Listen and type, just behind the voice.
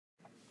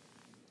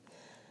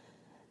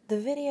The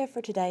video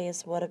for today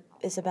is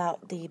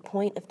about the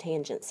point of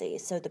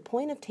tangency. So the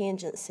point of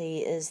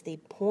tangency is the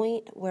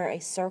point where a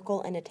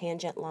circle and a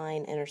tangent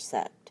line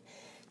intersect.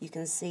 You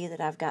can see that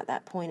I've got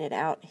that pointed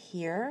out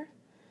here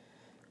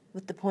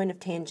with the point of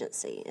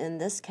tangency. In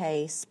this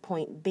case,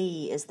 point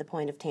B is the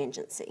point of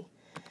tangency.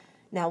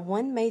 Now,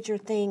 one major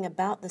thing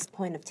about this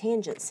point of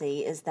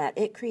tangency is that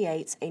it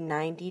creates a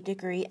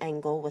 90-degree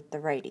angle with the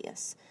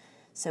radius.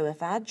 So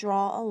if I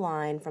draw a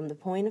line from the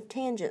point of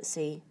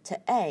tangency to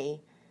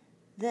A,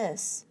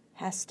 this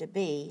has to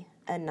be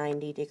a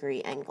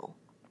 90-degree angle.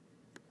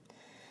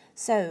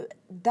 So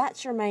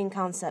that's your main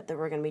concept that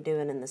we're going to be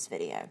doing in this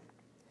video.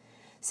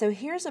 So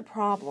here's a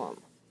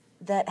problem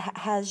that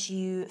has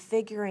you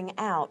figuring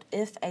out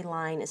if a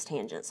line is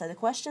tangent. So the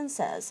question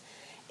says,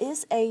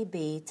 is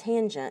AB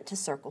tangent to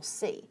circle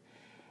C?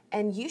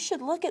 And you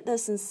should look at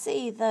this and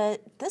see that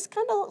this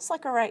kind of looks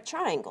like a right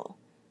triangle.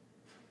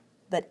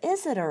 But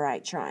is it a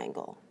right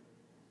triangle?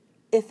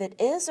 If it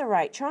is a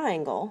right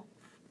triangle,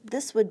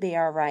 this would be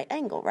our right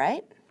angle,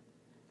 right?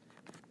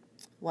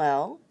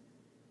 Well,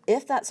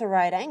 if that's a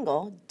right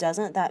angle,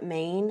 doesn't that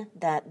mean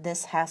that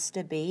this has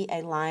to be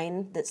a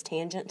line that's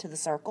tangent to the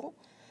circle?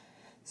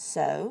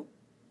 So,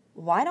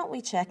 why don't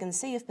we check and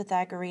see if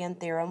Pythagorean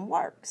theorem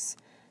works?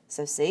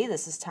 So see,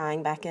 this is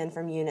tying back in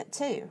from Unit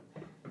 2.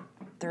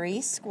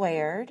 3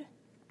 squared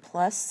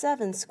plus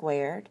 7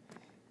 squared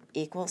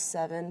equals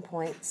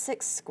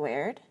 7.6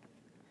 squared.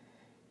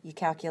 You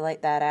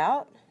calculate that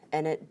out,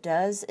 and it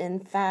does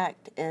in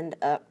fact end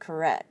up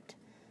correct,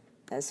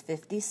 as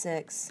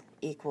 56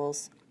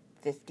 equals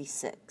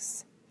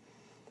 56.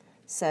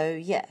 So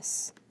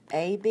yes,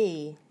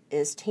 AB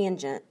is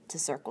tangent to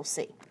circle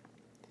C.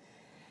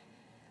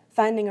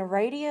 Finding a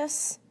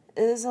radius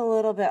is a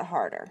little bit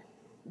harder,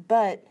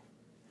 but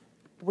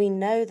we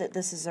know that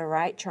this is a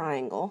right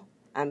triangle.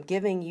 I'm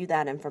giving you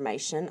that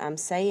information. I'm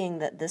saying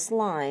that this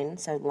line,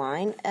 so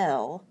line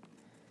L,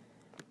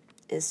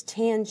 is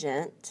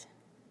tangent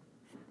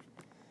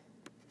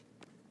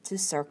to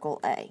circle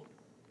A.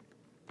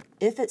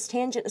 If it's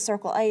tangent to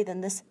circle A,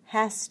 then this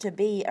has to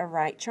be a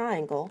right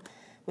triangle,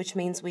 which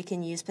means we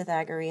can use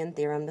Pythagorean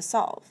theorem to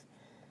solve.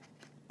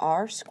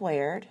 R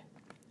squared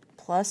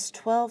plus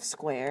 12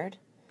 squared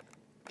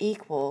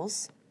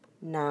equals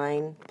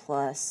 9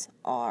 plus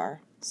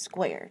R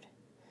squared.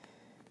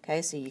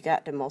 Okay, so you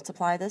got to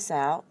multiply this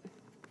out.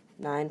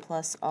 9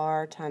 plus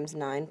R times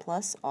 9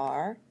 plus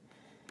R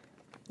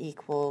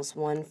equals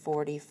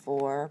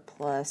 144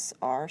 plus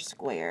R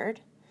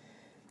squared.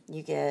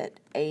 You get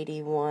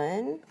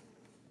 81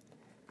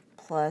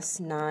 plus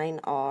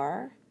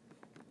 9R,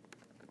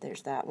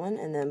 there's that one,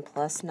 and then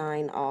plus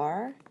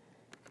 9R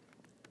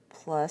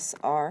plus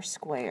R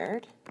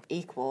squared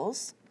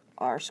equals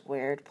R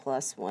squared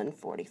plus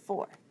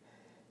 144.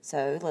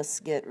 So let's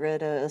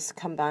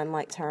combine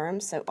like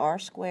terms. So R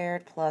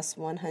squared plus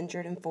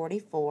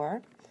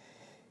 144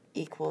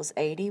 equals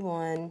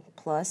 81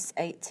 plus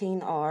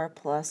 18R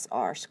plus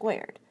R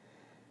squared.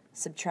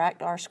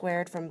 Subtract R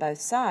squared from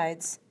both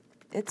sides,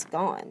 it's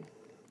gone.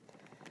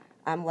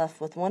 I'm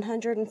left with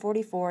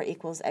 144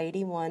 equals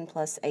 81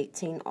 plus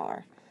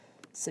 18R.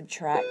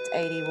 Subtract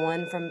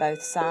 81 from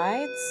both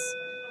sides,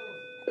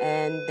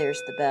 and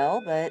there's the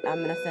bell, but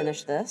I'm going to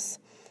finish this.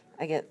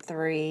 I get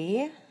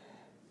 3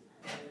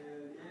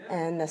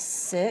 and a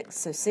 6,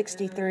 so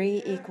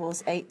 63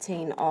 equals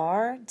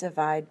 18R.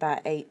 Divide by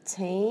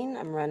 18.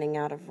 I'm running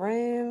out of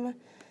room.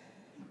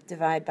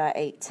 Divide by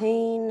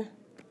 18.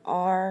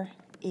 R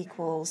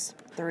equals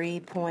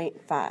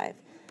 3.5.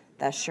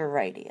 That's your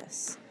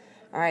radius.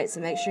 All right, so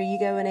make sure you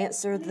go and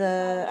answer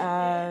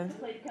the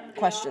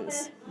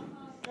questions.